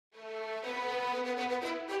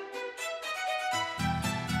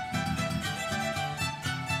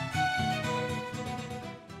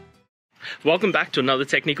Welcome back to another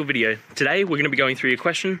technical video. Today we're going to be going through your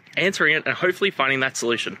question, answering it, and hopefully finding that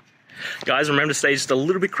solution. Guys, remember to stay just a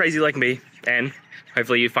little bit crazy like me, and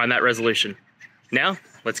hopefully you find that resolution. Now,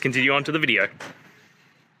 let's continue on to the video.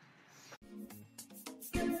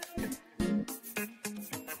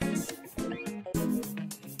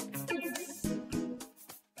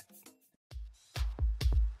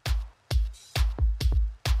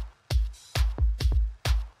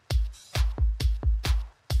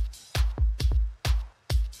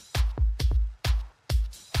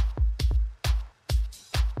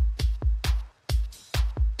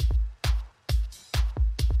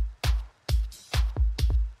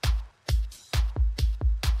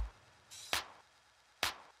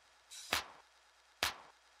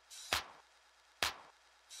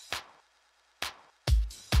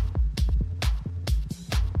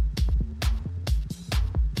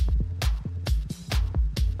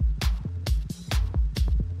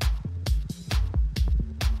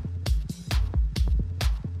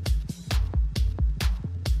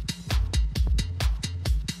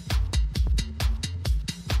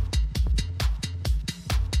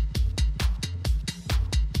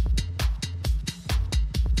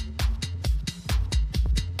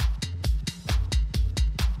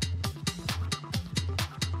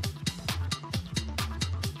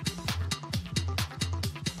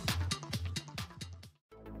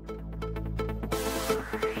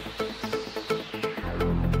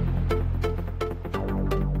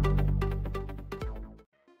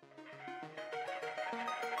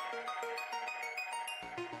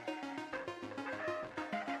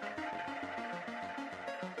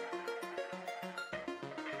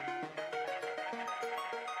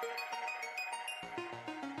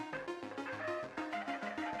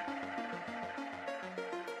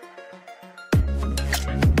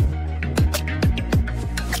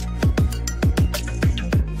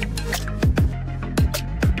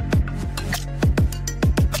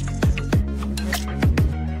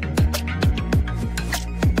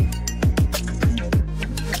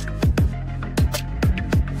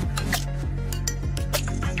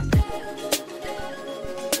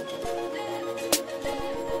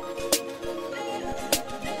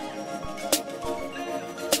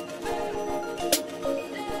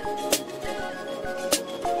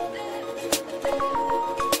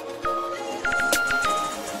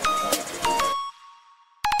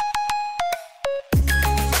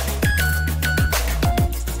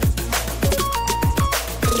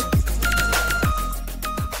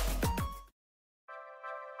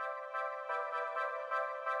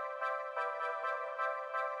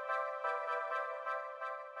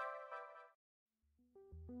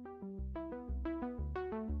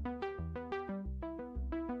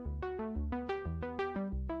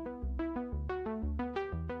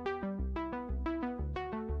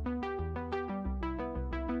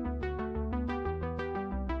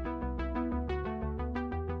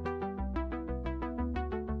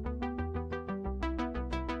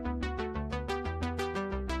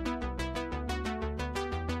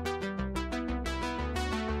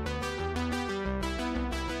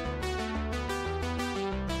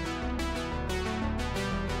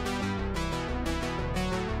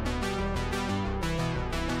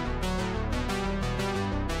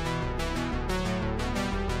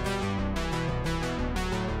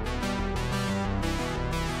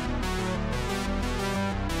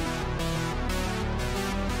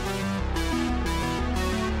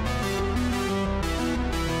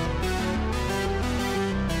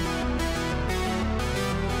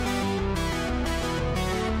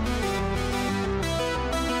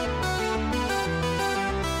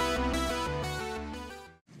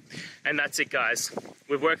 And that's it, guys.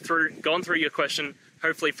 We've gone through your question,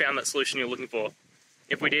 hopefully found that solution you're looking for.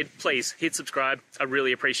 If we did, please hit subscribe. I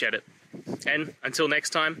really appreciate it. And until next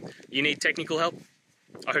time, you need technical help,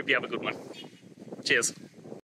 I hope you have a good one. Cheers.